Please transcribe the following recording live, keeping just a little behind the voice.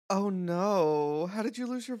Oh no. How did you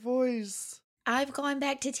lose your voice? I've gone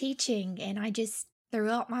back to teaching and I just threw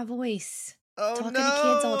out my voice Oh talking to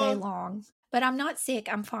kids all day no. long. But I'm not sick.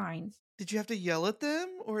 I'm fine. Did you have to yell at them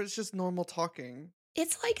or it's just normal talking?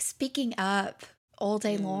 It's like speaking up all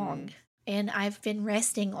day long. Mm. And I've been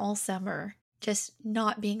resting all summer, just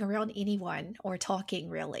not being around anyone or talking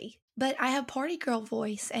really. But I have party girl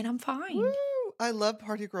voice and I'm fine. Woo! I love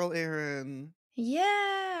Party Girl Erin.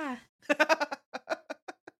 Yeah.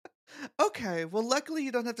 Okay, well, luckily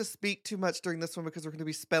you don't have to speak too much during this one because we're going to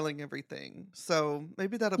be spelling everything. So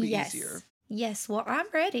maybe that'll be easier. Yes. Well, I'm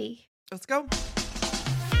ready. Let's go.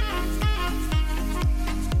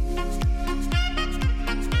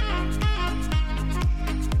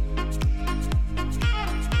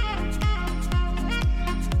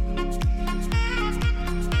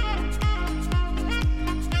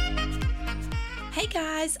 Hey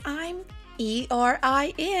guys, I'm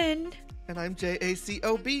ERIN. And I'm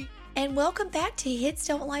JACOB. And welcome back to Hits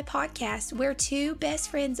Don't Lie podcast, where two best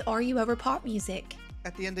friends argue over pop music.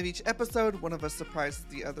 At the end of each episode, one of us surprises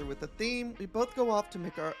the other with a theme. We both go off to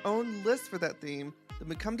make our own list for that theme. Then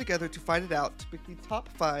we come together to fight it out to pick the top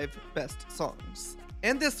 5 best songs.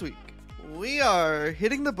 And this week, we are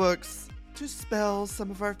hitting the books to spell some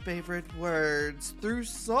of our favorite words through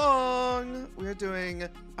song. We're doing,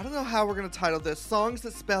 I don't know how we're going to title this, songs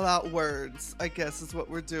that spell out words, I guess is what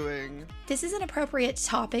we're doing. This is an appropriate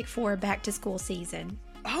topic for back to school season.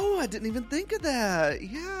 Oh, I didn't even think of that.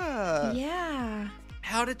 Yeah.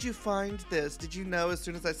 How did you find this? Did you know as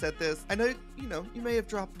soon as I said this? I know, you may have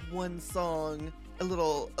dropped one song, a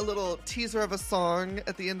little teaser of a song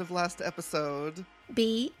at the end of last episode.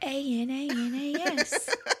 BANANAS.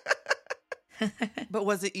 But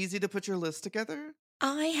was it easy to put your list together?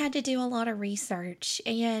 I had to do a lot of research,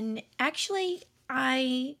 and actually,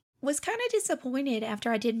 I was kind of disappointed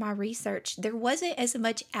after I did my research. There wasn't as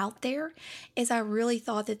much out there as I really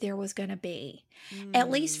thought that there was going to be,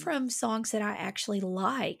 at least from songs that I actually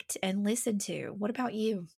liked and listened to. What about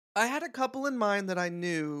you? I had a couple in mind that I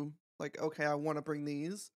knew, like, okay, I want to bring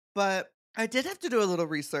these, but I did have to do a little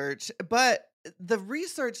research, but the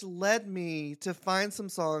research led me to find some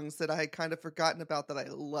songs that I had kind of forgotten about that I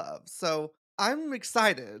love. So I'm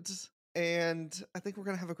excited, and I think we're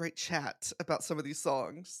going to have a great chat about some of these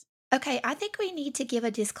songs. Okay, I think we need to give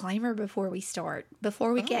a disclaimer before we start,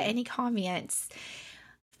 before we get any comments.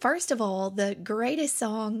 First of all, the greatest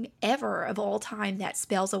song ever of all time that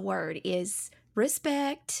spells a word is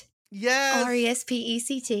Respect. Yes.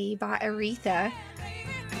 RESPECT by Aretha.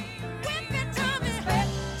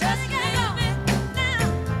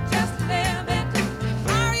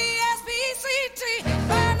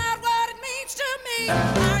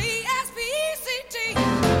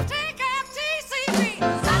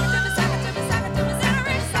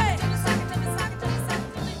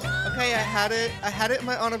 I had it in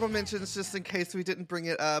my honorable mentions just in case we didn't bring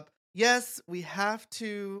it up. Yes, we have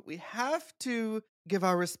to give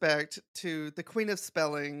our respect to the Queen of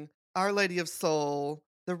Spelling, Our Lady of Soul,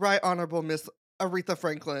 the Right Honorable Miss Aretha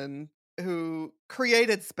Franklin, who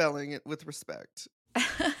created spelling with respect.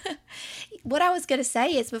 What I was going to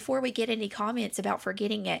say is, before we get any comments about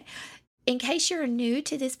forgetting it, in case you're new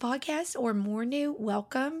to this podcast or more new,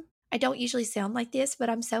 welcome. I don't usually sound like this, but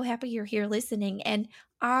I'm so happy you're here listening. And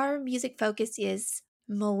our music focus is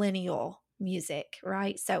millennial music,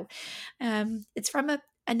 right? So it's from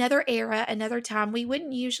another era, another time. We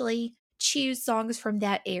wouldn't usually choose songs from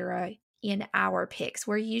that era in our picks.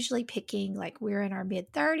 We're usually picking, like, we're in our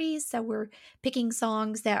mid-30s, so we're picking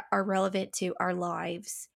songs that are relevant to our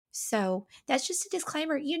lives. So that's just a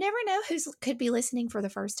disclaimer. You never know who could be listening for the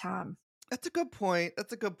first time. That's a good point.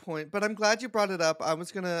 But I'm glad you brought it up. I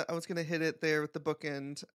was gonna hit it there with the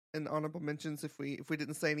bookend and honorable mentions if we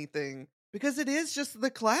didn't say anything, because it is just the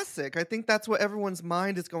classic. I think that's what everyone's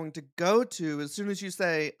mind is going to go to as soon as you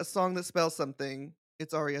say a song that spells something.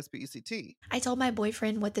 It's RESPECT. I told my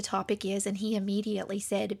boyfriend what the topic is, and he immediately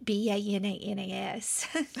said BANANAS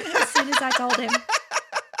as soon as I told him.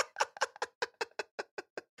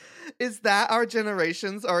 Is that our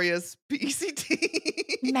generation's RESPECT?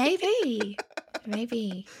 Maybe.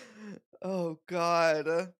 Oh,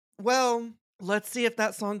 God. Well, let's see if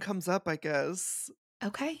that song comes up, I guess.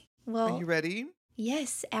 Okay. Well, are you ready?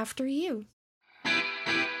 Yes, after you.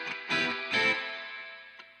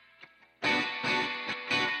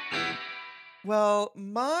 Well,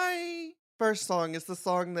 my first song is the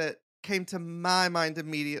song that came to my mind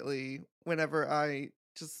immediately whenever I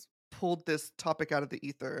just pulled this topic out of the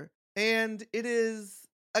ether. And it is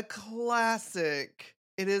a classic.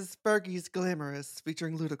 It is Fergie's Glamorous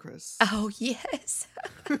featuring Ludacris. Oh, yes.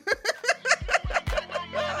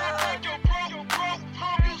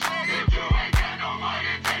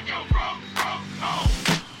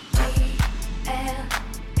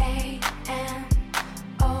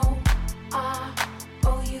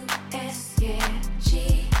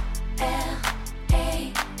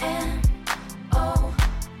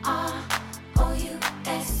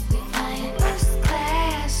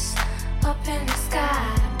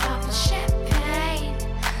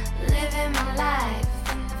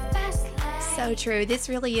 so true. This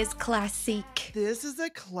really is classic. This is a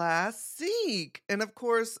classic. And of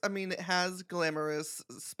course, I mean, it has glamorous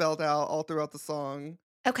spelled out all throughout the song.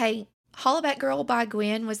 Okay, Hollaback Girl by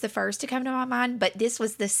Gwen was the first to come to my mind, but this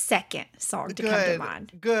was the second song to come to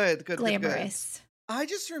mind. Good. Glamorous. I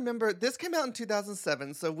just remember this came out in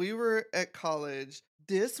 2007, so we were at college.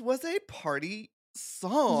 This was a party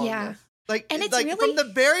song. Yeah. And it's like really from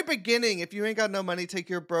the very beginning, if you ain't got no money, take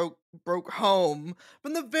your broke home.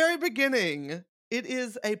 From the very beginning, it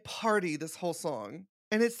is a party, this whole song.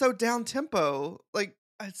 And it's so down tempo. Like,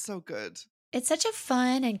 it's so good. It's such a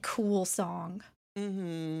fun and cool song.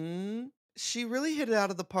 Mm-hmm. She really hit it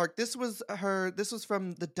out of the park. This was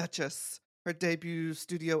from The Duchess, her debut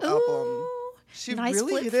studio album. Ooh, She nice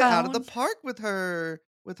really flip hit it out of the phone. park with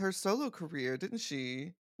her solo career, didn't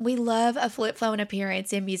she? We love a flip phone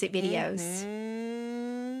appearance in music videos.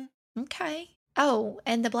 Mhm. Okay. Oh,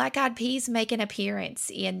 and the Black Eyed Peas make an appearance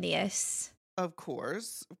in this, Of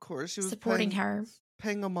course. She was supporting her.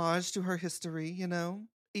 paying homage to her history, you know?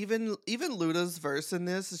 Even Luda's verse in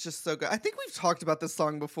this is just so good. I think we've talked about this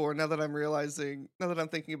song before, now that I'm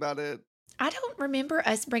thinking about it. I don't remember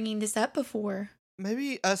us bringing this up before.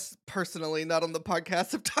 Maybe us personally, not on the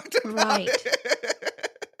podcast, have talked about Right. it.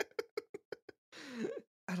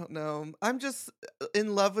 I don't know. I'm just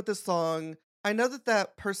in love with the song. I know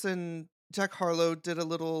that person, Jack Harlow, did a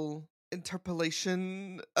little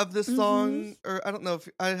interpolation of this Mm-hmm. song, or I don't know if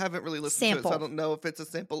I haven't really listened to it, so I Sample. don't know if it's a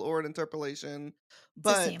sample or an interpolation. It's a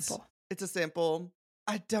But sample. it's a sample.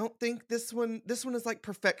 I don't think this one is like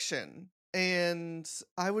perfection, and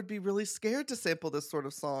I would be really scared to sample this sort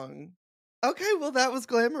of song. Okay, well, that was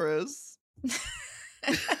glamorous.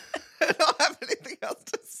 I don't have anything else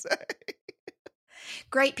to say.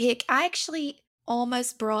 Great pick. I actually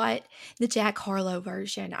almost brought the Jack Harlow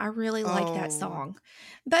version. I really like that Oh, song.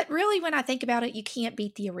 But really, when I think about it, you can't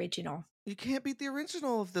beat the original. you can't beat the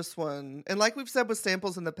original of this one. And like we've said with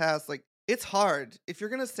samples in the past, like, it's hard. If you're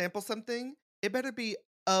going to sample something, it better be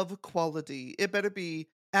of quality. It better be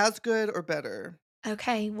as good or better.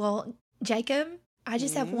 Okay, well, Jacob, I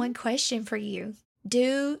just have Hmm? one question for you.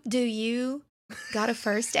 Do you got a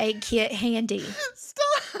first aid kit handy?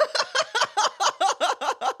 Stop!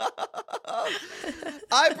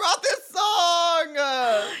 I brought this song!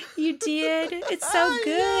 You did. It's so Ah,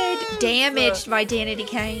 good. yes! Damaged by Danity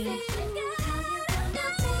Kane.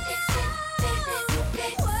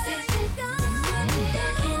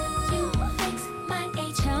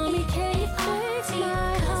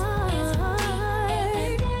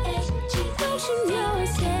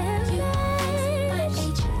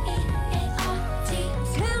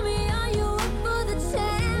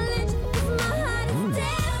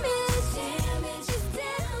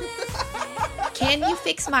 Can you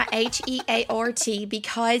fix my HEART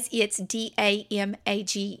because it's DAMAGED?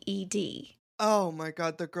 Oh my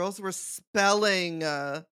god, the girls were spelling.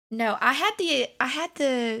 No, I had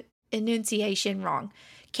the enunciation wrong.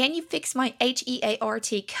 Can you fix my HEART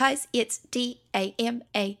because it's DAMAGED?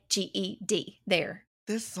 There.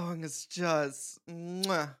 This song is just.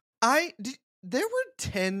 Mwah. There were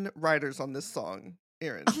 10 writers on this song,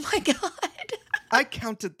 Erin. Oh my god. I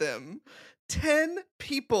counted them. 10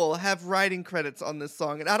 people have writing credits on this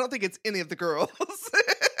song, and I don't think it's any of the girls.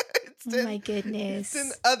 It's Oh 10, my goodness.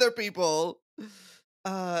 10 other people.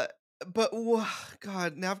 But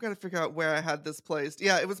God, now I've got to figure out where I had this placed.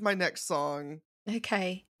 Yeah, it was my next song.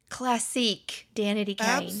 Okay. Classic Danity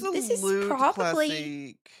Kane. Absolute This is probably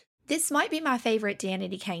classic. this might be my favorite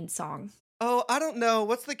Danity Kane song. Oh, I don't know.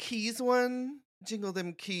 What's the Keys one? Jingle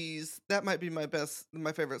Them Keys. That might be my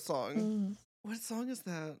favorite song. Mm. What song is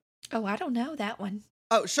that? Oh, I don't know that one.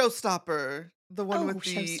 Oh, Showstopper. The one Oh, with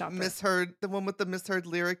the Showstopper. misheard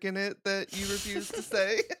lyric in it that you refuse to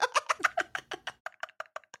say.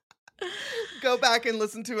 Go back and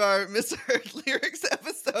listen to our misheard lyrics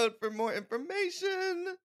episode for more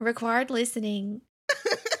information. Required listening.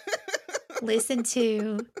 Listen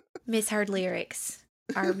to Misheard Lyrics,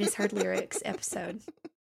 our Misheard Lyrics episode.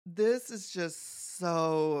 This is just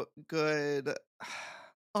so good.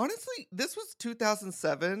 Honestly, this was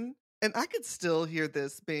 2007, and I could still hear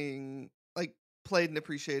this being like played and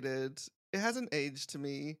appreciated. It hasn't aged to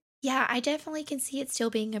me. Yeah, I definitely can see it still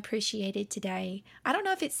being appreciated today. I don't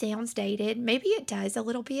know if it sounds dated. Maybe it does a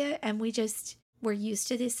little bit, and we're used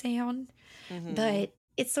to this sound, Mhm. but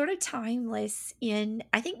it's sort of timeless in,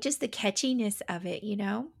 I think, just the catchiness of it, you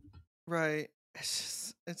know? Right.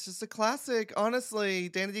 It's just a classic. Honestly,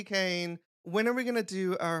 Danity Kane. When are we gonna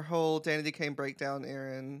do our whole Danity Kane breakdown,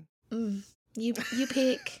 Erin? You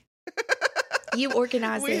pick. You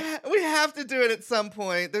organize we it. we have to do it at some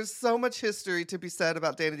point. There's so much history to be said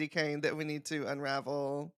about Danity Kane that we need to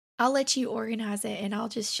unravel. I'll let you organize it and I'll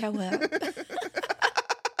just show up.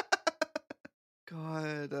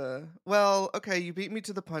 God. Well, okay, you beat me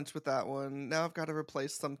to the punch with that one. Now I've got to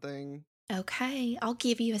replace something. Okay, I'll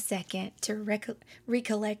give you a second to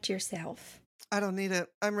recollect yourself. I don't need it.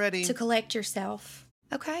 I'm ready. To collect yourself.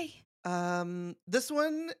 Okay. This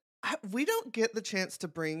one, we don't get the chance to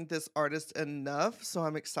bring this artist enough, so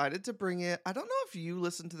I'm excited to bring it. I don't know if you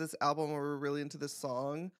listened to this album or were really into this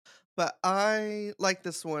song, but I like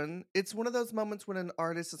this one. It's one of those moments when an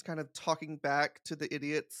artist is kind of talking back to the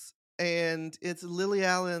idiots, and it's Lily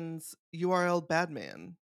Allen's URL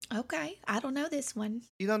Badman. Okay, I don't know this one.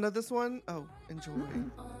 You don't know this one? Oh, enjoy.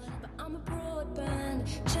 I'm a broadband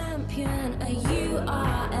champion, a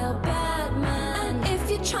URL bad man. And if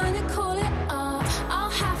you're trying to call it art, I'll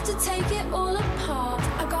have to take it all apart.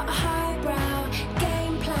 I got a highbrow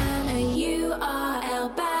game plan, a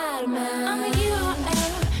URL bad man. I'm a URL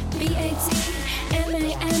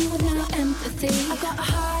BADMAN with no empathy. I got a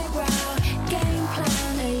highbrow game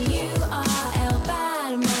plan, a URL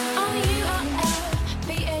bad man. I'm a URL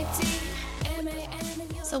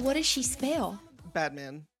BADMAN. So what does she spell?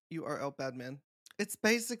 Badman. URL Badman. It's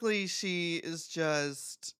basically she is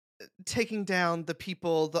just taking down the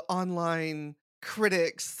people, the online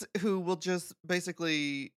critics who will just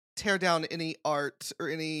basically tear down any art or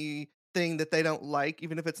anything that they don't like,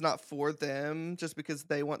 even if it's not for them, just because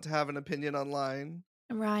they want to have an opinion online.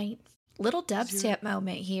 Right. Little dubstep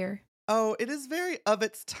moment here. Oh, it is very of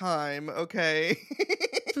its time, okay?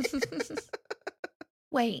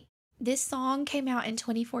 Wait, this song came out in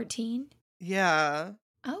 2014? Yeah.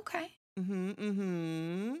 Okay.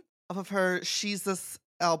 Off of her She's This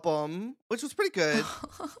album, which was pretty good.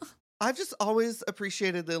 I've just always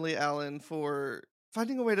appreciated Lily Allen for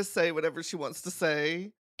finding a way to say whatever she wants to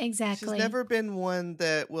say. Exactly. She's never been one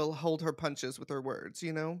that will hold her punches with her words,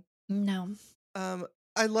 you know? No.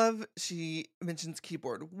 I love she mentions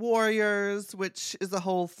keyboard warriors, which is a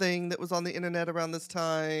whole thing that was on the internet around this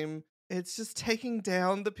time. It's just taking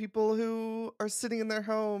down the people who are sitting in their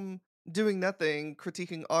home doing nothing,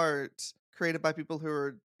 critiquing art created by people who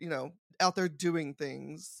are, you know, out there doing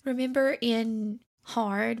things. Remember in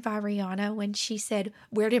Hard by Rihanna when she said,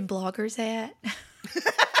 "Where them bloggers at?"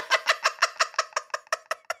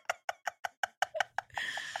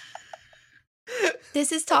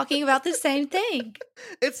 This is talking about the same thing.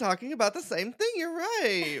 It's talking about the same thing. You're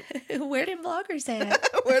right. Where them bloggers at?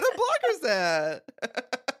 Where the bloggers at?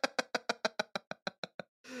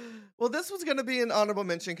 Well, this was going to be an honorable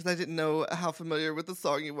mention because I didn't know how familiar with the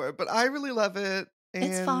song you were, but I really love it. And,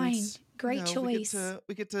 It's fine. Great you know, choice.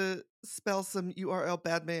 We get to spell some URL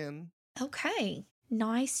Badman. Okay.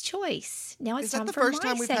 Nice choice. Now it's Is that time the for first my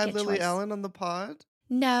time we've had second Lily choice. Allen on the pod?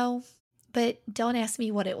 No, but don't ask me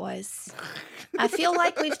what it was. I feel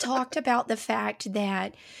like we've talked about the fact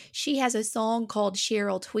that she has a song called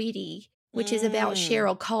Cheryl Tweedy, which is about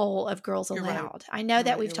Cheryl Cole of Girls You're right. Aloud. I know You're that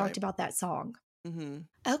right, we've you're talked right. about that song. Mm-hmm.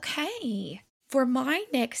 Okay. For my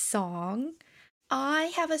next song, I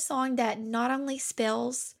have a song that not only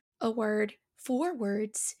spells a word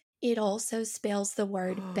forwards, it also spells the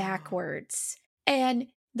word backwards. And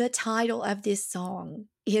the title of this song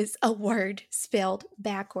is a word spelled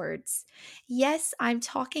backwards. Yes, I'm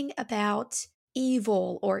talking about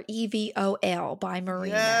Evil or EVOL by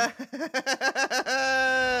Marina. Yes.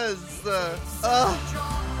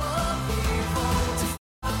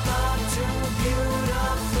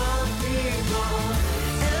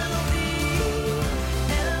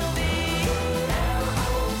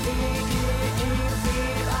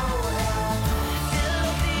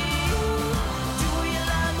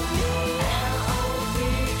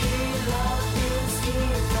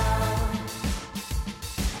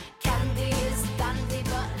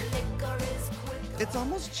 It's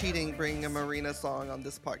almost cheating bringing a Marina song on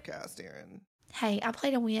this podcast, Erin. Hey, I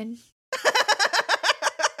play to win.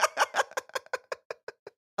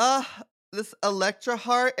 This Electra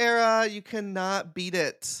Heart era, you cannot beat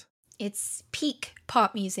it. It's peak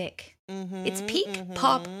pop music. Mm-hmm, It's peak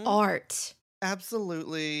pop art.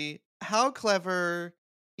 Absolutely. How clever.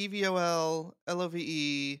 EVOL,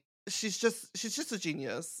 LOVE. She's just a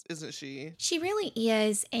genius, isn't she? She really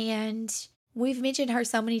is, and we've mentioned her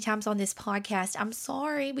so many times on this podcast. I'm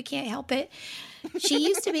sorry, we can't help it. She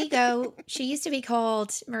used to be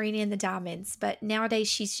called Marina and the Diamonds, but nowadays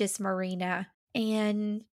she's just Marina.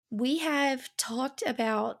 And we have talked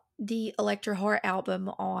about the Electra Heart album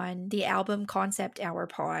on the Album Concept Hour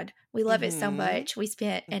pod. We love it so much. We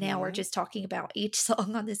spent an hour just talking about each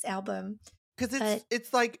song on this album. Because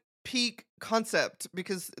it's like peak concept,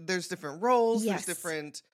 because there's different roles, Yes. there's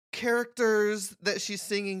different characters that she's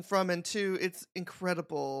singing from and to. It's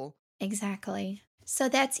incredible. Exactly. So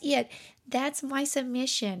that's it. That's my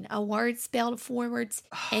submission. A word spelled forwards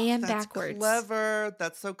and That's backwards. clever.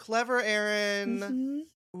 That's so clever, Erin.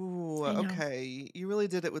 Mhm. Ooh, I know. okay. You really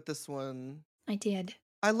did it with this one. I did.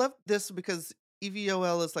 I love this because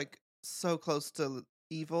EVOL is like so close to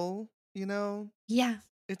evil, you know? Yeah,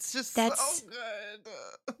 It's just That's- so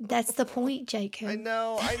good. that's the point, Jacob. I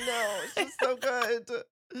know. It's just so good.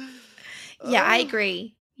 Yeah, I Ugh.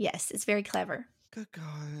 agree. Yes, it's very clever. Good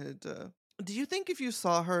God. Do you think if you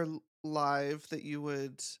saw her live that you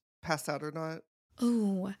would pass out or not?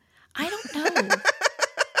 Ooh, I don't know.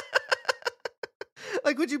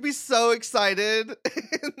 Like, would you be so excited?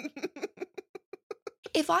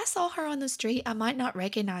 If I saw her on the street, I might not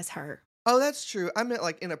recognize her. Oh, that's true. I meant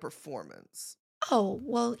like in a performance. Oh,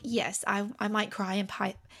 well, yes, I might cry and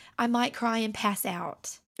pass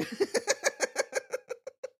out.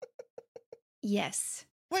 Yes.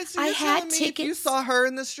 Wait, so I you're had telling me if you tickets- saw her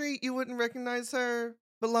in the street, you wouldn't recognize her?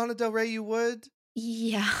 But Lana Del Rey, you would?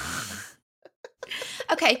 Yeah.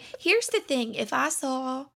 Okay, here's the thing. If I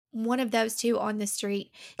saw one of those two on the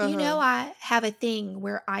street, you know I have a thing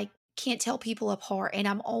where I can't tell people apart, and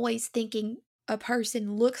I'm always thinking a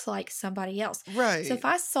person looks like somebody else. Right. So if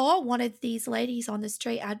I saw one of these ladies on the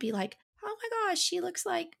street, I'd be like, oh my gosh, she looks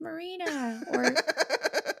like Marina. Or,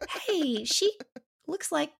 hey, she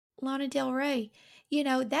looks like Lana Del Rey. You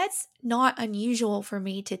know, that's not unusual for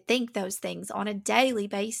me to think those things on a daily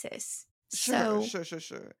basis. So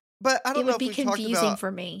Sure. But I don't it know would if be we talked confusing about.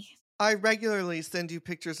 for me. I regularly send you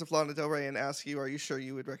pictures of Lana Del Rey and ask you, are you sure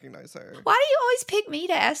you would recognize her? Why do you always pick me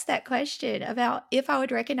to ask that question about if I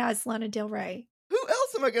would recognize Lana Del Rey? Who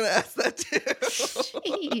else am I going to ask that to?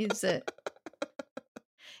 Jeez.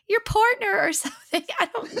 Your partner or something. I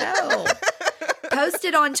don't know. Post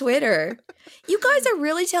it on Twitter. You guys are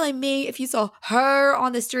really telling me if you saw her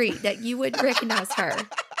on the street that you would recognize her.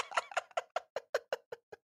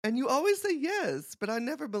 And you always say yes, but I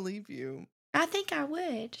never believe you. I think I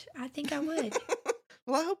would.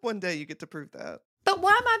 Well, I hope one day you get to prove that. But why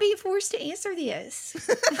am I being forced to answer this?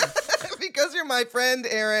 Because you're my friend,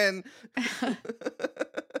 Erin.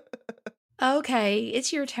 Okay,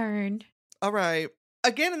 it's your turn. All right.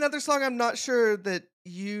 Again, another song I'm not sure that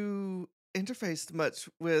you interfaced much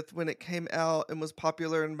with when it came out and was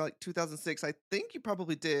popular in like 2006. I think you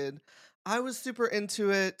probably did. I was super into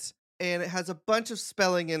it, and it has a bunch of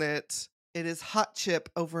spelling in it. It is Hot Chip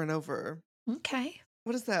Over and Over. Okay.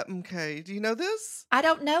 What is that? Okay. Do you know this? I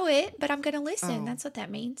don't know it, but I'm going to listen. Oh. That's what that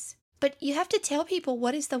means. But you have to tell people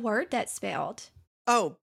what is the word that's spelled.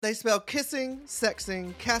 Oh, they spell kissing,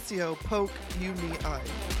 sexing, Casio, poke, you, me, I.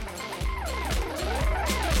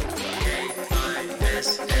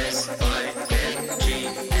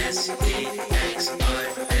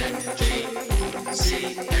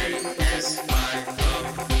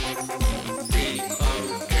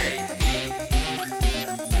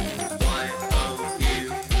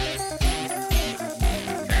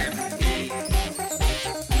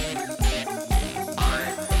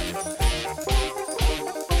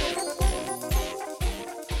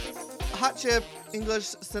 Hot Chip, English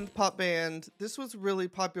synth pop band. This was really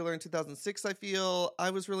popular in 2006, I feel.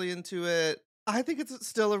 I was really into it. I think it's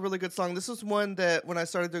still a really good song. This was one that when I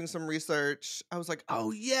started doing some research, I was like,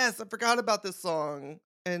 oh yes, I forgot about this song.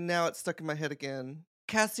 And now it's stuck in my head again.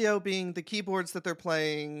 Casio being the keyboards that they're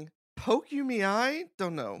playing. Poke you me I?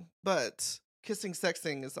 Don't know. But kissing,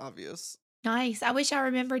 sexing is obvious. Nice. I wish I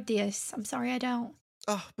remembered this. I'm sorry I don't.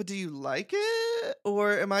 Oh, but do you like it?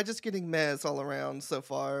 Or am I just getting mess all around so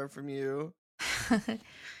far from you?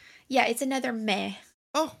 Yeah, it's another meh.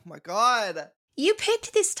 Oh my God. You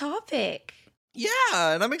picked this topic. Yeah,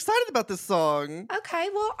 and I'm excited about this song. Okay,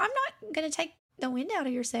 well, I'm not going to take the wind out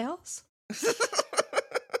of your sails.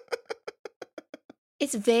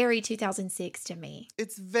 It's very 2006 to me.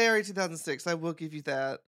 It's very 2006, I will give you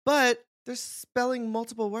that. But they're spelling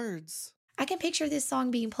multiple words. I can picture this song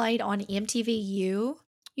being played on MTVU.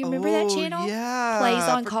 You remember that channel? Yeah. Plays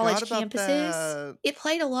on I college forgot about campuses. that. It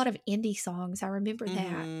played a lot of indie songs. I remember that.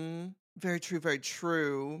 Mhm. Very true, very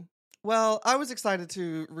true. Well, I was excited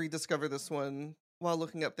to rediscover this one while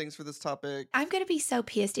looking up things for this topic. I'm going to be so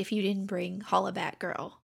pissed if you didn't bring Holla Back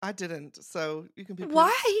Girl. I didn't, so you can be pissed.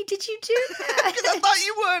 Why did you do that? Because I thought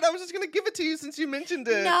you would. I was just going to give it to you since you mentioned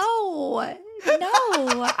it. No.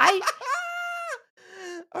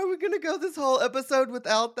 Are we going to go this whole episode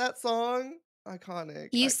without that song? Iconic.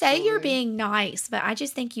 You say you're actually. being nice, but I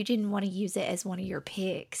just think you didn't want to use it as one of your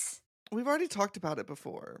picks. We've already talked about it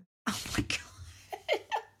before. Oh my God.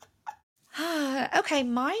 Okay,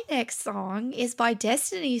 my next song is by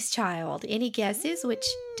Destiny's Child. Any guesses which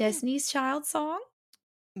Destiny's Child song?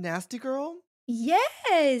 Nasty Girl?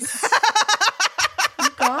 Yes.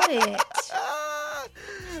 got it.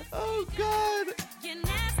 Oh, God. You're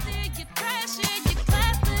nasty, you're trashy, you're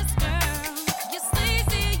classless, girl. You're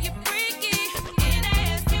sleazy, you're freaky.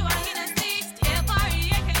 N-A-S-T-Y-N-S-T,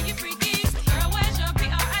 F-R-E-A-K, you freaky. Girl, where's your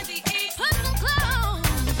P-R-I-D-E? Put some clothes on.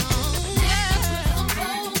 Yeah, put some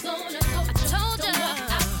clothes on. I told ya. Don't walk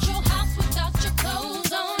out your house without your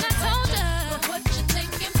clothes on. I told ya. But what you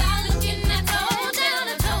thinking about looking? I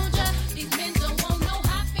told ya. These men don't want no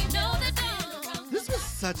happy, no, they don't. This was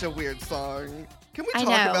such a weird song. Can we I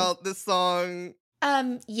talk know. about this song?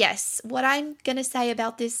 Yes. What I'm going to say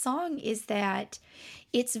about this song is that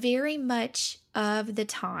it's very much of the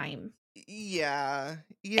time. Yeah.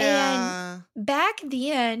 Yeah. Back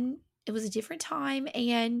then, it was a different time,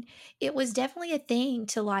 and it was definitely a thing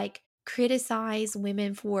to like criticize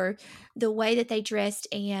women for the way that they dressed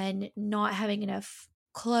and not having enough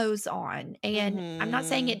clothes on. And I'm not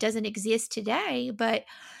saying Mhm. it doesn't exist today, but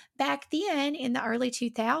back then in the early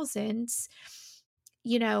 2000s,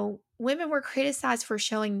 you know, women were criticized for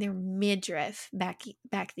showing their midriff back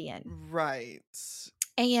then. Right.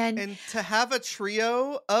 And And to have a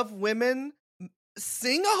trio of women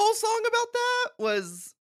sing a whole song about that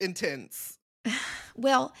was intense.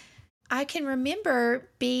 well, I can remember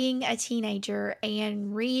being a teenager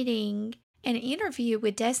and reading an interview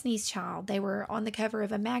with Destiny's Child. They were on the cover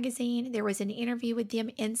of a magazine. There was an interview with them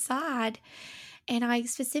inside. And I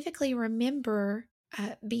specifically remember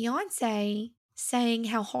Beyonce saying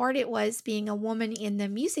how hard it was being a woman in the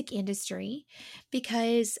music industry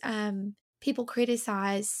because people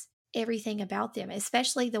criticize everything about them,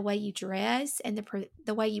 especially the way you dress and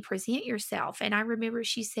the way you present yourself. And I remember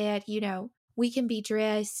she said, you know, we can be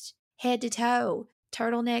dressed head to toe,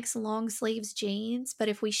 turtlenecks, long sleeves, jeans, but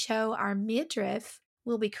if we show our midriff,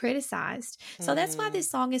 we'll be criticized. So that's why this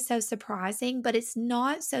song is so surprising, but it's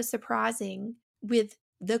not so surprising with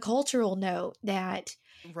the cultural note that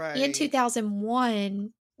Right. in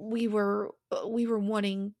 2001 we were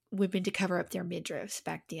wanting women to cover up their midriffs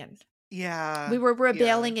back then. Yeah. We were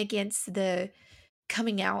rebelling against the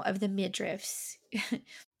coming out of the midriffs.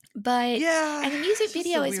 But Yeah. and the music it's just a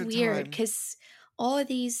video is weird time. because all of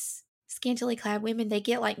these scantily clad women, they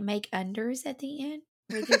get like make unders at the end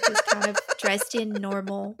where they're just kind of dressed in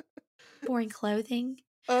normal, boring clothing.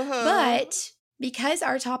 Uh-huh. But because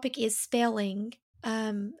our topic is spelling,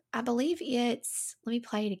 I believe it's, let me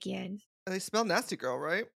play it again. They spell nasty girl,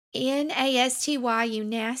 right? N-A-S-T-Y, you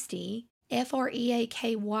nasty.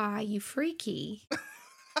 F-R-E-A-K-Y, you freaky.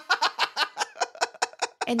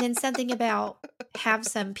 And then something about have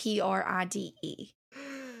some P-R-I-D-E.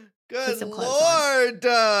 Good some clothes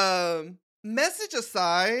Lord. Message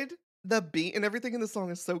aside, the beat and everything in the song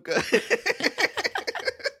is so good.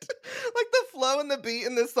 Like the flow and the beat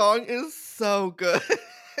in this song is so good.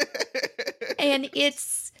 And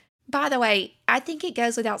it's, by the way, I think it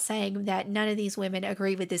goes without saying that none of these women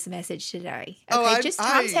agree with this message today. Oh, Okay, I- just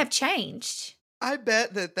times I- have changed. I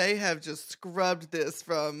bet that they have just scrubbed this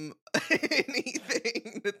from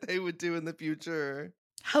anything that they would do in the future.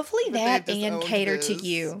 Hopefully But they've that just and owned cater to this.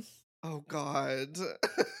 you. Oh, God.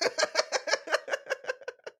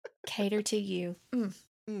 Cater to you.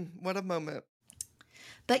 What a moment.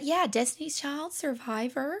 But yeah, Destiny's Child,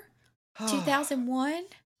 Survivor, 2001.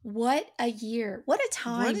 What a year. What a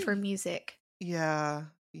time for music. Yeah.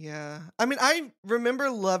 I mean, I remember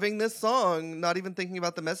loving this song, not even thinking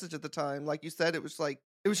about the message at the time. Like you said, it was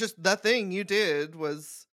just the thing you did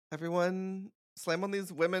was everyone slam on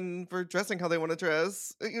these women for dressing how they want to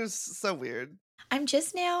dress. It was so weird. I'm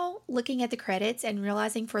just now looking at the credits and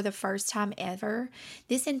realizing for the first time ever,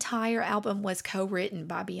 this entire album was co-written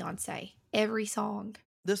by Beyonce. Every song.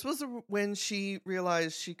 This was when she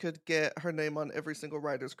realized she could get her name on every single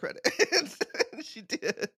writer's credit. She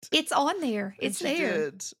did. It's on there. And It's she there.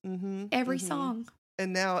 did. Mhm, Every mhm. song.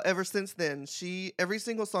 And now, ever since then, every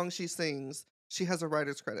single song she sings, she has a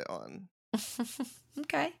writer's credit on.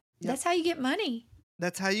 Okay. Yep. That's how you get money.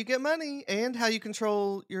 That's how you get money and how you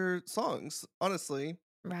control your songs, honestly.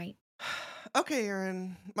 Right. Okay,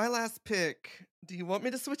 Erin, my last pick. Do you want me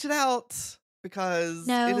to switch it out? Because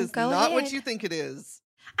No, it is go not what ahead. you think it is.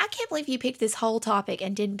 I can't believe you picked this whole topic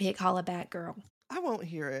and didn't pick Holla Back Girl. I won't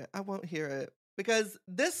hear it. Because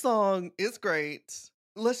this song is great.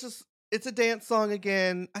 It's a dance song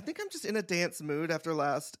again. I think I'm just in a dance mood after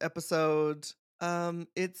last episode.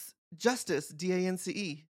 It's Justice,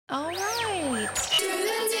 D-A-N-C-E. All right. To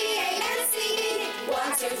the D-A-N-C-E,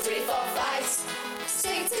 1, 2, 3, 4, 5.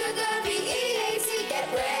 Stick to the B-E-A-T, get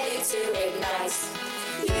ready to ignite.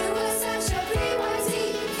 You were such a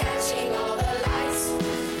PYT, catching all the lights.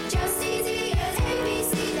 Just easy as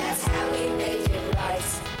ABC, that's how we make it right.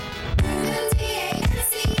 The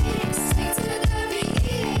D-A-N-C-E, stick to the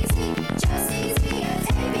B-E-A-T.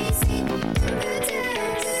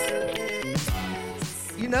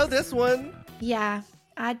 know this one. Yeah,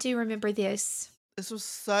 I do remember this. This was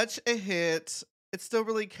such a hit. It's still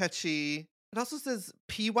really catchy. It also says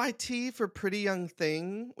PYT for Pretty Young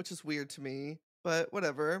Thing, which is weird to me, but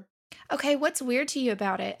whatever. Okay, what's weird to you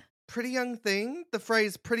about it? Pretty Young Thing? The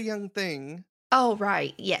phrase Pretty Young Thing. Oh,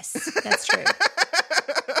 right. Yes, that's true.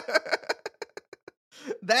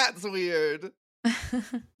 That's weird.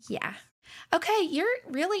 Yeah. Okay, you're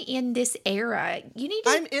really in this era. You need to.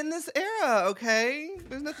 I'm in this era, okay?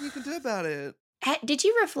 There's nothing you can do about it. Did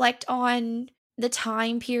you reflect on the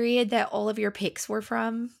time period that all of your picks were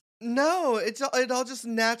from? No, it all just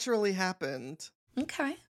naturally happened.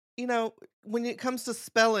 Okay. You know, when it comes to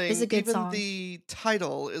spelling, It's a good even song. the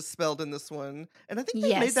title is spelled in this one. And I think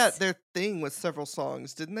they made Yes. that their thing with several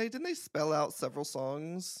songs, didn't they? Didn't they spell out several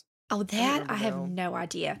songs? Oh, that I have remember no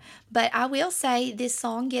idea. But I will say this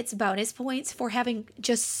song gets bonus points for having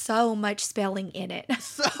just so much spelling in it.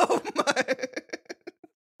 So much.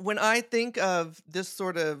 When I think of this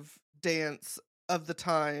sort of dance of the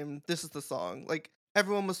time, this is the song. Like,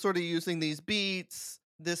 everyone was sort of using these beats,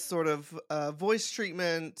 this sort of voice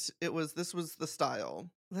treatment. This was the style.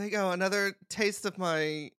 There you go, another taste of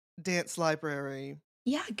my dance library.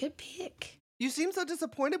 Yeah, good pick. You seem so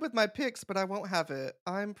disappointed with my picks, but I won't have it.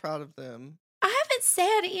 I'm proud of them. I haven't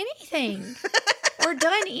said anything or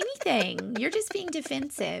done anything. You're just being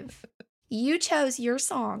defensive. You chose your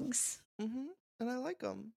songs. Mm-hmm. And I like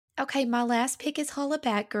them. Okay, my last pick is Holla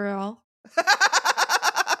Back Girl.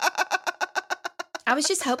 I was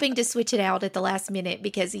just hoping to switch it out at the last minute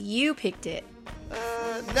because you picked it.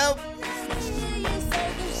 No.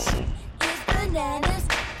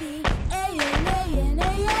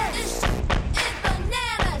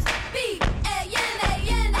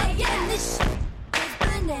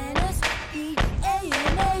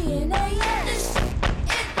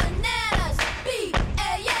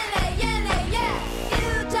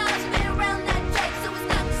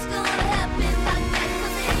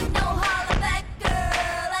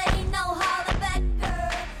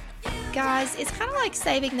 Guys, it's kind of like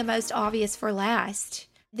saving the most obvious for last.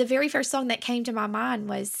 The very first song that came to my mind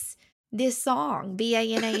was this song,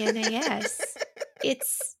 Bananas.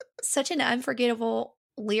 It's such an unforgettable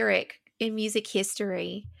lyric in music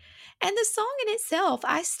history. And the song in itself,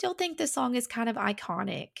 I still think the song is kind of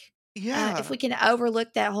iconic. Yeah. If we can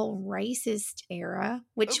overlook that whole racist era,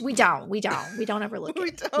 which we don't overlook We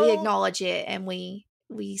it. don't. We acknowledge it and we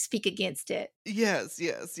speak against it. Yes.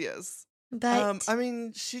 But I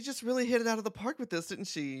mean, she just really hit it out of the park with this, didn't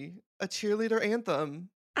she? A cheerleader anthem.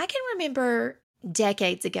 I can remember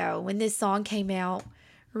decades ago when this song came out,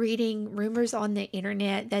 reading rumors on the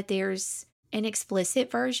internet that there's an explicit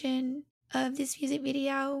version of this music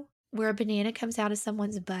video where a banana comes out of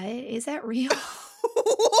someone's butt. Is that real?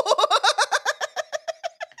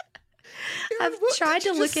 I've What tried did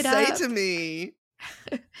to you look it say up. to me.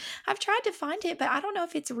 I've tried to find it, but I don't know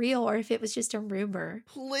if it's real or if it was just a rumor.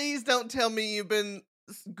 Please don't tell me you've been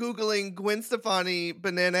Googling Gwen Stefani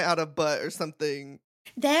banana out of butt or something.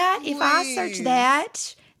 That, if I search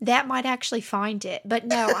Please. that might actually find it. But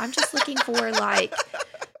no, I'm just looking for like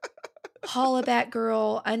Hollaback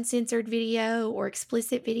Girl uncensored video or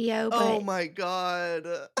explicit video. But Oh my God.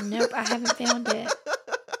 nope, I haven't found it.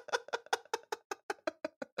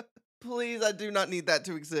 Please, I do not need that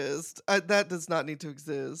to exist. That does not need to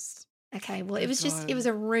exist. Okay, well, Oh it was just, it God. was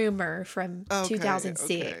a rumor from Okay,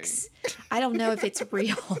 2006. I don't know if it's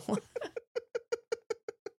real.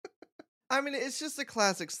 I mean, it's just a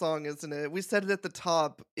classic song, isn't it? We said it at the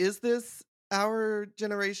top. Is this our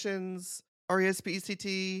generation's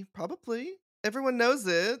R-E-S-P-E-C-T? Probably. Everyone knows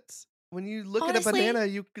it. When you look at a Honestly- banana,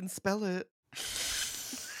 you can spell it.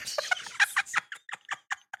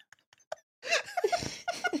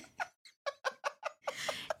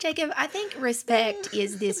 Jacob, I think respect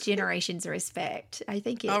is this generation's respect. I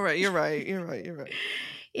think All right, you're right. You're right.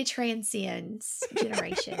 it transcends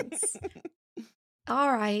generations.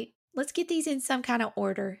 All right, let's get these in some kind of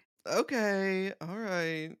order. Okay, all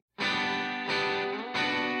right.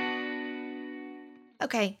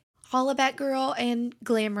 Okay, Hollaback Girl and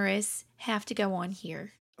Glamorous have to go on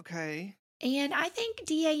here. Okay. And I think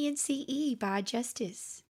DANCE by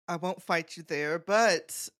Justice. I won't fight you there,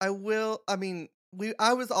 but I will. I mean,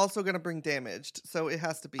 I was also going to bring Damaged, so it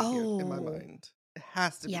has to be here in my Oh. mind. It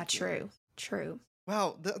has to be. Yeah, here. true.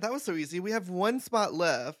 Wow, that was so easy. We have one spot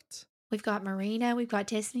left. We've got Marina, we've got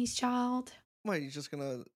Destiny's Child. What, are you just going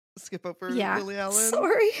to skip over Yeah, Lily Allen?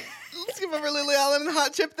 sorry. Skip over Lily Allen and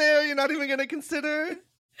Hot Chip there? You're not even going to consider? Not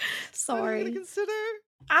even Sorry. going to consider?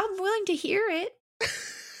 I'm willing to hear it.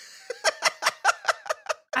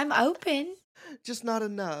 I'm open. Just not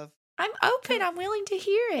enough. I'm open. I'm willing to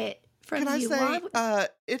hear it. from Can I you. say,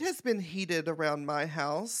 it has been heated around my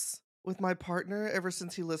house with my partner ever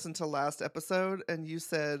since he listened to last episode, and you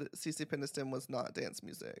said CeCe Peniston was not dance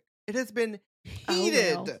music. It has been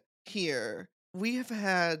heated here. We have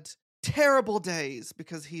had terrible days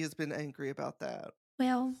because he has been angry about that.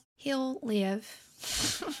 Well, he'll live.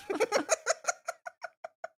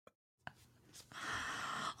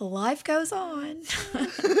 Life goes on.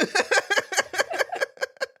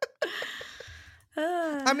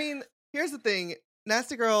 I mean, here's the thing.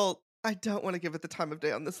 Nasty Girl, I don't want to give it the time of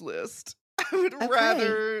day on this list. I would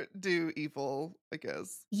rather do Evil, I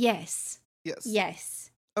guess. Yes. Yes. Yes.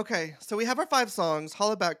 Okay, so we have our 5 songs: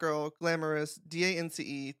 Hollaback Girl, Glamorous,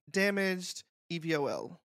 DANCE, Damaged,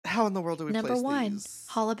 EVOL. How in the world do we Number place 1, these?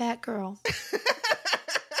 Hollaback Girl.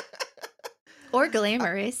 Or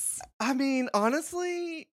Glamorous. I mean,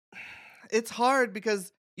 honestly, it's hard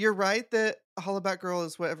because you're right that Hollaback Girl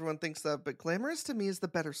is what everyone thinks of, but Glamorous to me is the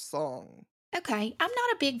better song. Okay, I'm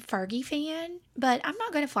not a big Fergie fan, but I'm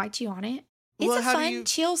not going to fight you on it. It's Well, a how do fun, you-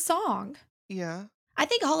 chill song. Yeah. I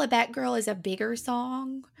think Hollaback Girl is a bigger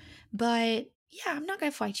song, but yeah, I'm not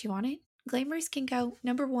going to fight you on it. Glamorous can go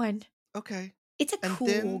number 1. Okay. It's a And cool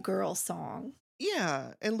then- girl song.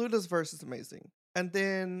 Yeah, and Luda's verse is amazing. And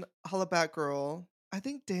then Hollaback Girl, I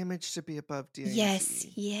think Damage should be above DANCE. Yes,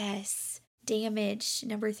 yes. Damage,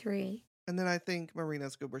 number 3. And then I think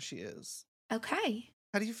Marina's good where she is. Okay.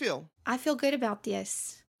 How do you feel? I feel good about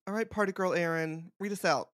this. All right, Party Girl Aaron, read us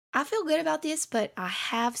out. I feel good about this, but I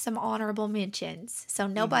have some honorable mentions. So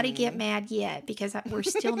nobody get Mhm. mad yet because we're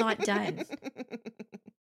still not done.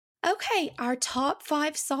 Okay, our top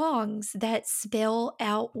 5 songs that spell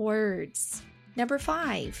out words. Number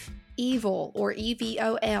 5, Evil or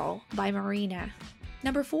EVOL by Marina.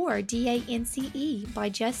 Number 4, DANCE by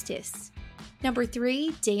Justice. Number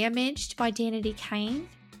 3, Damaged by Danity Kane.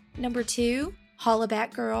 Number 2,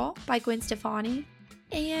 Hollaback Girl by Gwen Stefani.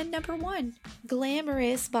 And number 1,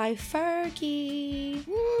 Glamorous by Fergie.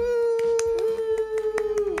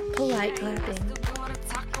 Polite clapping.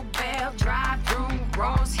 Taco Bell, drive through,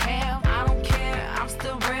 Rose Hell. I don't care, I'm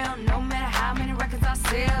still real. No matter how many records I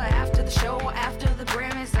sell. After the show, after the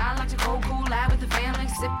Grammys, I like to go cool out with the family,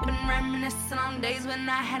 sipping, reminiscing on days when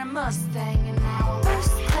I had a Mustang. And now I'm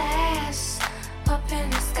first class, up in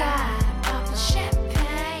the sky, popping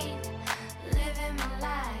champagne, living my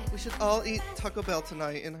life. We should all eat Taco Bell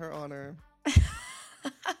tonight in her honor.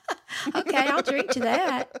 Okay, I'll drink to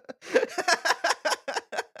that.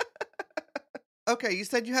 Okay, you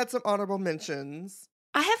said you had some honorable mentions.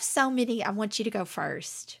 I have so many. I want you to go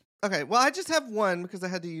first. Okay, well, I just have one because I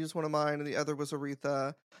had to use one of mine, and the other was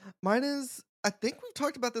Aretha. Mine is, I think we've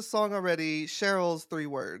talked about this song already, Cheryl's 3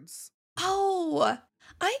 Words. Oh,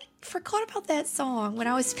 I forgot about that song when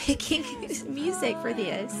I was picking music for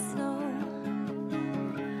this.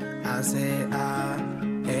 I said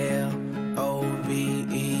I-L-O-V-E-Y-O-U,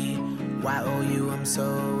 I'm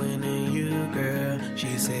so into you, girl.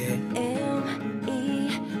 She said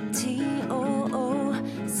M-E-T-O-O,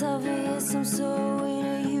 it's obvious I'm so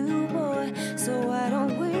into you, boy. So why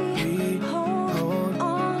don't we hold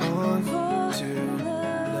on for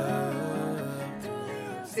love?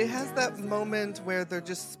 It has that moment where they're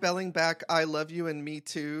just spelling back I love you and me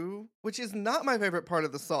too, which is not my favorite part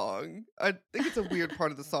of the song. I think it's a weird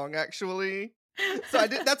part of the song, actually. So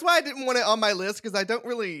that's why I didn't want it on my list, because I don't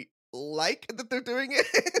really like that they're doing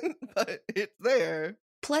it, but it's there.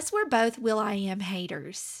 Plus, we're both will.i.am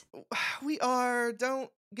haters. We are. Don't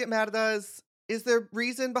get mad at us. Is there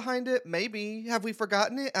reason behind it? Maybe. Have we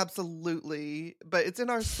forgotten it? Absolutely. But it's in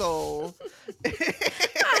our soul.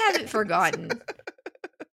 I haven't forgotten.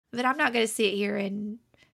 But I'm not going to sit here and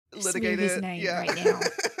Litigate smear his it. name Yeah. right now.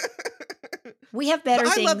 We have better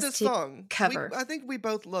But I things love this to song. cover. I think we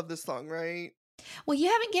both love this song, right? Well, you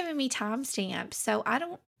haven't given me timestamps, so I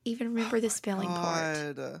don't even remember the spelling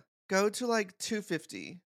part. God. Go to like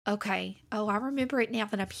 250. Okay. Oh, I remember it now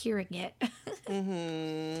that I'm hearing it.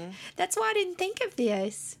 Mm-hmm. That's why I didn't think of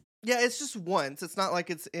this. Yeah, it's just once. It's not like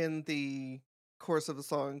it's in the course of the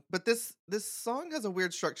song. But this song has a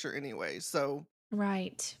weird structure anyway, so.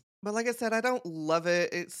 Right. But like I said, I don't love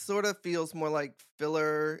it. It sort of feels more like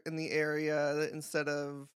filler in the area instead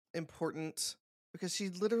of important, because she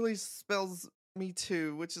literally spells me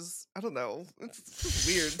too, which is, I don't know, it's just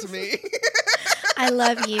weird to me. I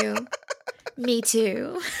love you. Me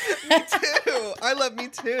too. Me too. I love me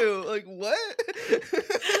too. Like, what?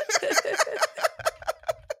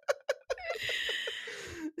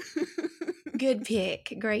 Good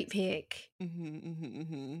pick. Great pick.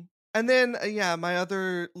 And then, yeah, my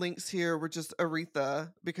other links here were just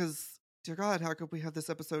Aretha, because, dear God, how could we have this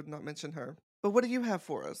episode and not mention her? But what do you have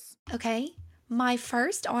for us? Okay. My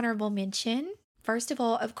first honorable mention, first of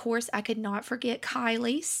all, of course, I could not forget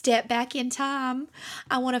Kylie, Step Back in Time.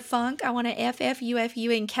 I Want to Funk, I Want to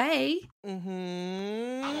FFUFUNK.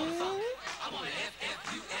 Mm-hmm.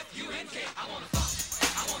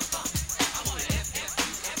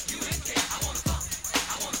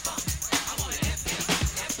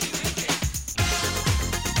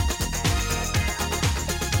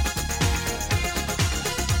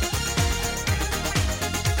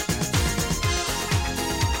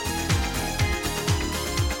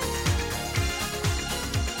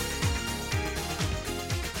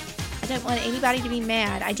 I don't want anybody to be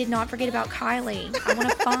mad. I did not forget about Kylie. I Want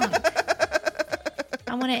to Funk.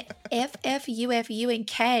 I Want to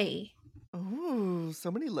FFUFUNK. Ooh,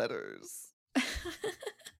 so many letters.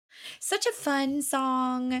 Such a fun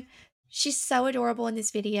song. She's so adorable in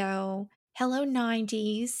this video. Hello,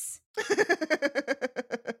 90s.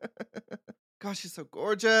 Gosh, she's so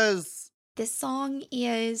gorgeous. This song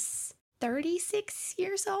is 36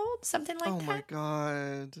 years old, something like that. Oh my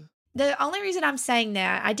God. The only reason I'm saying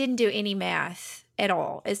that, I didn't do any math at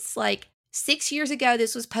all. It's like 6 years ago,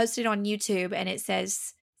 this was posted on YouTube and it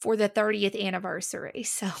says for the 30th anniversary.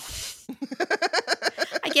 So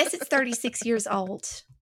I guess it's 36 years old.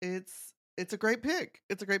 It's a great pick.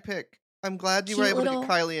 It's a great pick. I'm glad you were Cute able to little- get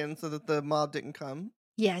Kylie in so that the mob didn't come.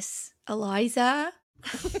 Yes, Eliza.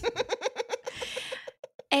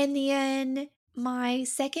 And then my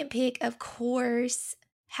second pick, of course,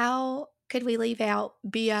 how could we leave out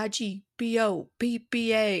BIGBOPPA?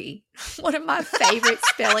 One of my favorite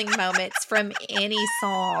spelling moments from any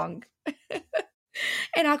song.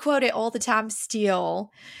 And I quote it all the time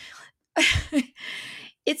still.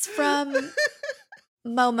 It's from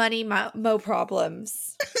Mo Money, Mo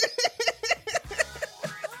Problems.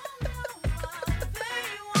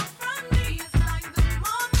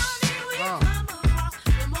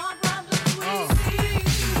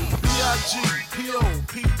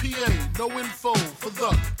 PPA, no info for the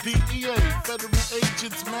DEA. Federal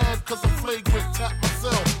agents mad cause I'm flagrant. Tap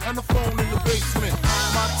myself and the phone in the basement.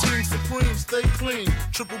 My team supreme, stay clean.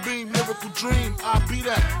 Triple beam, miracle dream. I be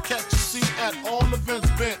that. Catch a seat at all events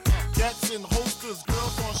bent. Gats in holsters,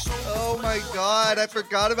 girls on shoulders. Oh my God, I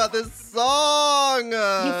forgot about this song. You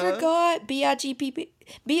forgot BIGBOPPA.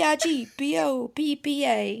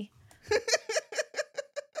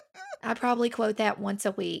 I probably quote that once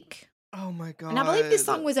a week. Oh my God. And I believe this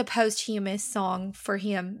song was a posthumous song for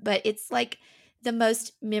him, but it's like the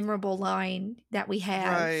most memorable line that we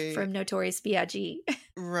have Right. from Notorious B.I.G.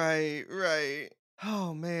 Right.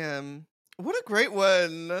 Oh man. What a great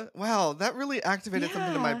one. Wow, that really activated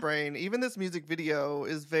something in my Yeah. brain. Even this music video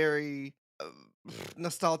is very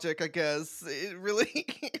nostalgic, I guess. It really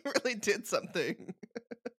it really did something.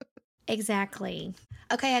 Exactly.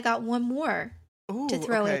 Okay, I got one more Ooh, to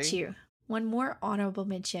throw at okay. you. One more honorable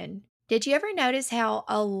mention. Did you ever notice how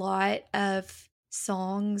a lot of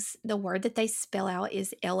songs, the word that they spell out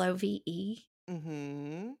is LOVE?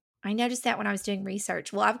 Mm-hmm. I noticed that when I was doing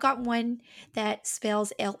research. Well, I've got one that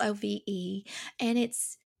spells LOVE, and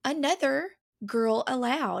it's another Girl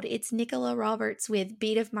Aloud. It's Nicola Roberts with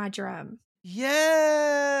Beat of My Drum.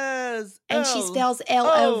 Yes. And she spells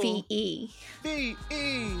LOVE. V-E.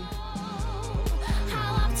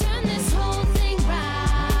 How I've turned this whole thing round.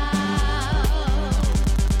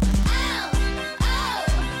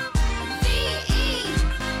 L-O-V-E.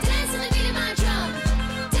 Dance to the beat of my drum.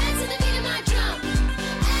 Dance to the beat of my drum.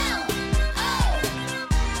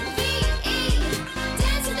 L-O-V-E.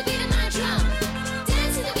 Dance to the beat of my drum.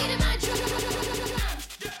 Dance to the beat of my drum.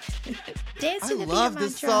 Dance I to the love beat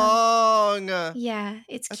this of my drum. song. Yeah,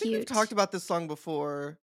 it's I cute. think we've talked about this song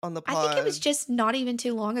before on the pod. I think it was just not even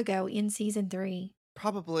too long ago in season 3.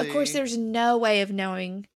 Probably. Of course, there's no way of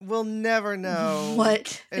knowing We'll never know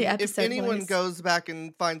what And the episode if anyone was. goes back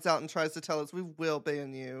and finds out and tries to tell us, we will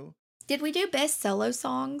ban you. Did we do best solo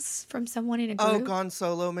songs from someone in a group? Oh, Gone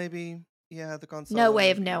Solo, maybe. Yeah, the Gone Solo. No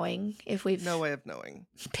way of maybe. knowing if we've No way of knowing.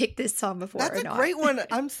 picked this song before That's or a not. great one.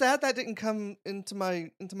 I'm sad that didn't come into my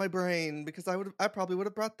brain because I probably would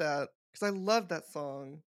have brought that because I love that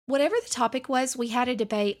song. Whatever the topic was, we had a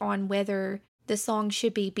debate on whether the song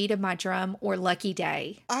should be Beat of My Drum or Lucky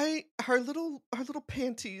Day. Her little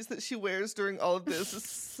panties that she wears during all of this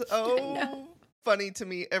is I so know. funny to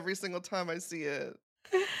me every single time I see it.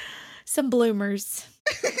 Some bloomers.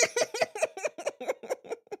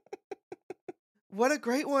 What a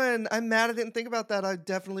great one. I'm mad I didn't think about that. I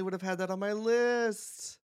definitely would have had that on my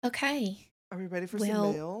list. Okay. Are we ready for Well-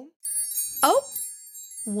 some mail? Oh,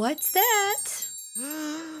 what's that?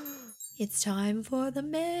 It's time for the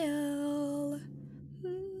mail.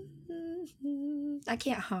 I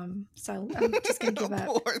can't hum, so I'm just going to give up.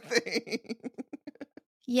 Poor thing.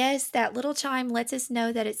 Yes, that little chime lets us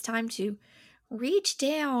know that it's time to reach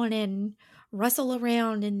down and rustle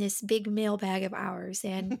around in this big mailbag of ours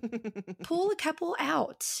and pull a couple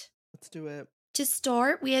out. Let's do it. To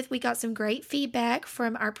start with, we got some great feedback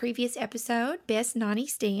from our previous episode, Best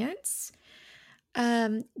 90s Dance.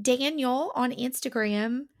 Daniel on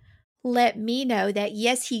Instagram let me know that,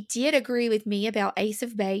 yes, he did agree with me about Ace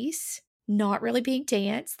of Base not really being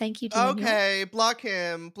dance. Thank you, Daniel. Okay, block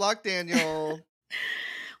him. Block Daniel.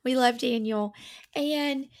 We love Daniel.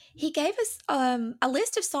 And he gave us a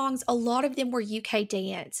list of songs. A lot of them were UK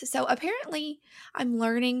dance. So apparently I'm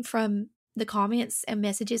learning from the comments and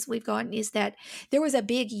messages we've gotten is that there was a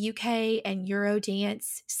big UK and Euro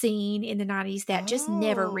dance scene in the 90s that just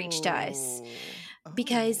never reached us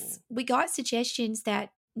because we got suggestions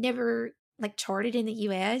that never like charted in the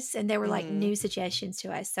US and they were like new suggestions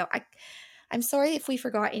to us. So I'm sorry if we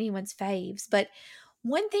forgot anyone's faves, but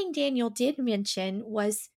one thing Daniel did mention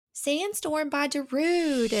was Sandstorm by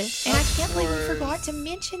Darude. And I can't believe we forgot to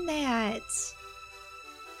mention that.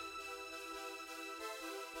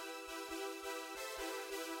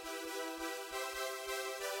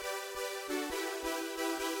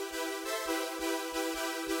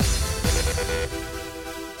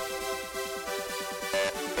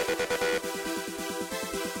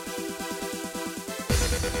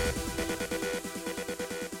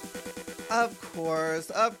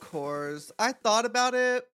 Of course. I thought about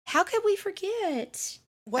it. How could we forget?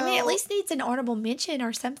 Well, I mean, at least needs an honorable mention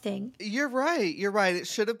or something. You're right. It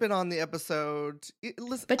should have been on the episode.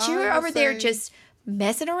 Listen, but you were over there just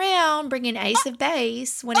messing around, bringing Ace of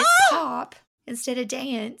Base when it's pop instead of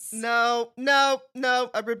dance. No.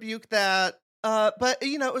 I rebuke that. But,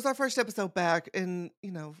 it was our first episode back. And,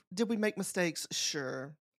 did we make mistakes?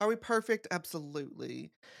 Sure. Are we perfect?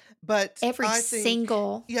 Absolutely. But every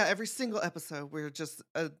single episode, we're just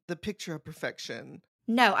the picture of perfection.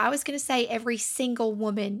 No, I was going to say every single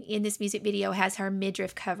woman in this music video has her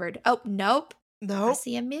midriff covered. Oh, nope. I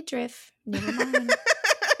see a midriff. Never mind.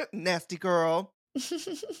 Nasty girl.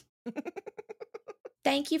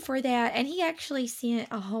 Thank you for that. And he actually sent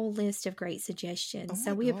a whole list of great suggestions.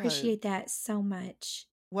 So we appreciate that so much.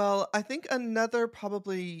 Well, I think another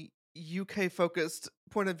probably UK-focused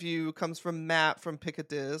point of view comes from Matt from Pick a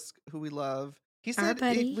Disc, who we love. He said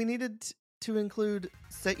we needed to include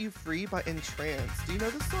Set You Free by Entrance. Do you know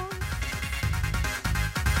this song?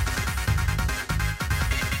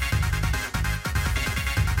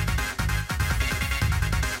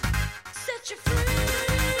 Set you free.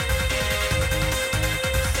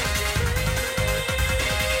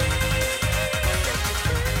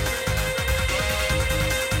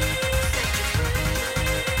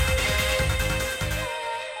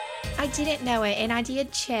 I didn't know it, and I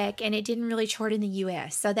did check, and it didn't really chart in the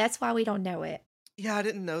US, so that's why we don't know it. Yeah, I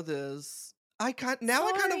didn't know this. I kind of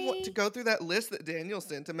want to go through that list that Daniel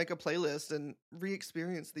sent to make a playlist and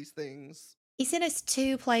re-experience these things. He sent us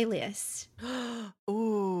 2 playlists.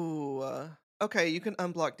 Ooh. Okay, you can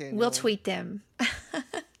unblock Daniel. We'll tweet them.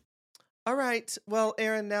 All right. Well,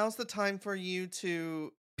 Erin, now's the time for you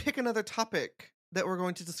to pick another topic that we're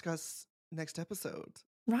going to discuss next episode.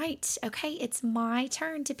 Right. Okay. It's my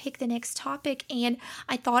turn to pick the next topic. And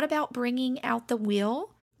I thought about bringing out the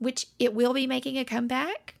wheel, which it will be making a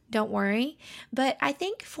comeback. Don't worry. But I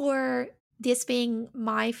think for this being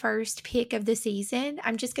my first pick of the season,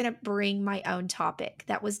 I'm just going to bring my own topic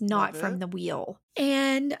that was not from the wheel.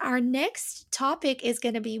 And our next topic is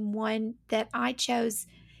going to be one that I chose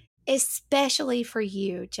especially for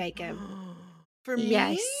you, Jacob. For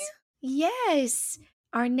me? Yes.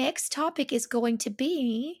 Our next topic is going to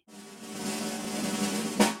be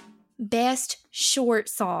best short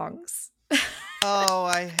songs. Oh,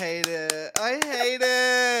 I hate it.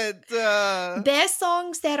 Best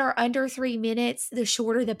songs that are under 3 minutes, the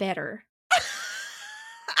shorter the better.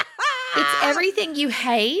 It's everything you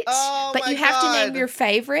hate, but you have to name your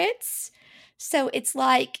favorites. So it's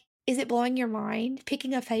like, is it blowing your mind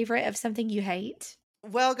picking a favorite of something you hate?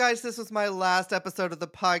 Well, guys, this was my last episode of the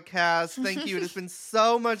podcast. Thank you. It has been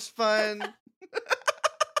so much fun.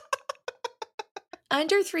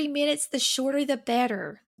 Under 3 minutes, the shorter the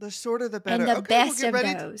better. The shorter the better. And the best of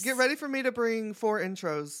those. Get ready for me to bring 4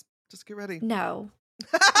 intros. Just get ready. No.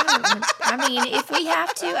 I mean, if we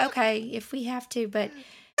have to, okay. If we have to, but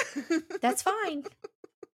that's fine.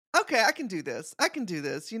 Okay, I can do this.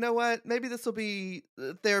 You know what? Maybe this will be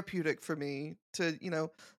therapeutic for me to,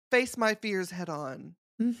 face my fears head on.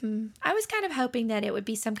 Mm-hmm. I was kind of hoping that it would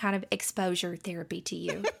be some kind of exposure therapy to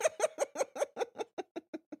you.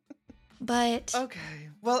 But Okay.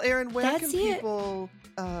 Well, Erin, where That's can it. people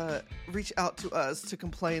reach out to us to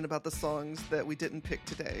complain about the songs that we didn't pick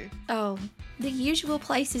today? oh, the usual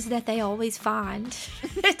places that they always find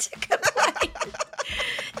to complain.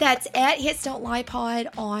 That's at Hits Don't Lie Pod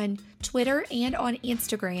on Twitter and on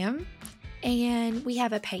Instagram. And we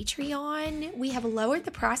have a Patreon. We have lowered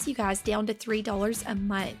the price, you guys, down to $3 a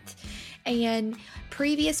month. And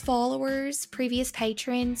previous followers, previous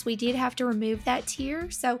patrons, we did have to remove that tier.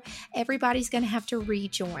 So everybody's going to have to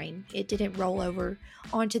rejoin. It didn't roll over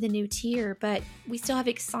onto the new tier, but we still have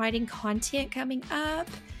exciting content coming up.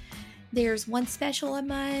 There's one special a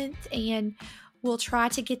month, and we'll try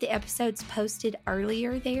to get the episodes posted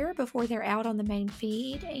earlier there before they're out on the main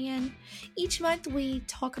feed. And each month we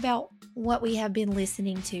talk about what we have been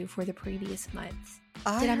listening to for the previous month.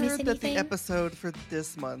 I Did I miss heard that the anything? episode for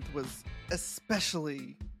this month was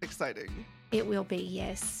especially exciting. It will be,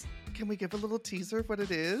 yes. Can we give a little teaser of what it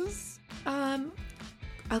is?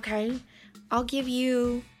 Okay. I'll give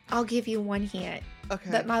you one hint. Okay.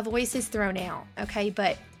 But my voice is thrown out. Okay,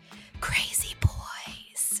 but Crazy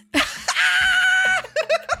Boys.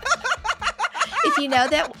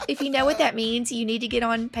 If you know what that means, you need to get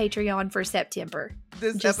on Patreon for September.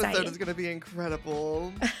 This Just episode saying. is going to be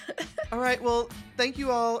incredible. All right, well, thank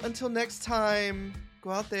you all. Until next time, go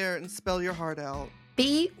out there and spell your heart out.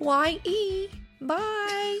 BYE.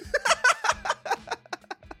 Bye.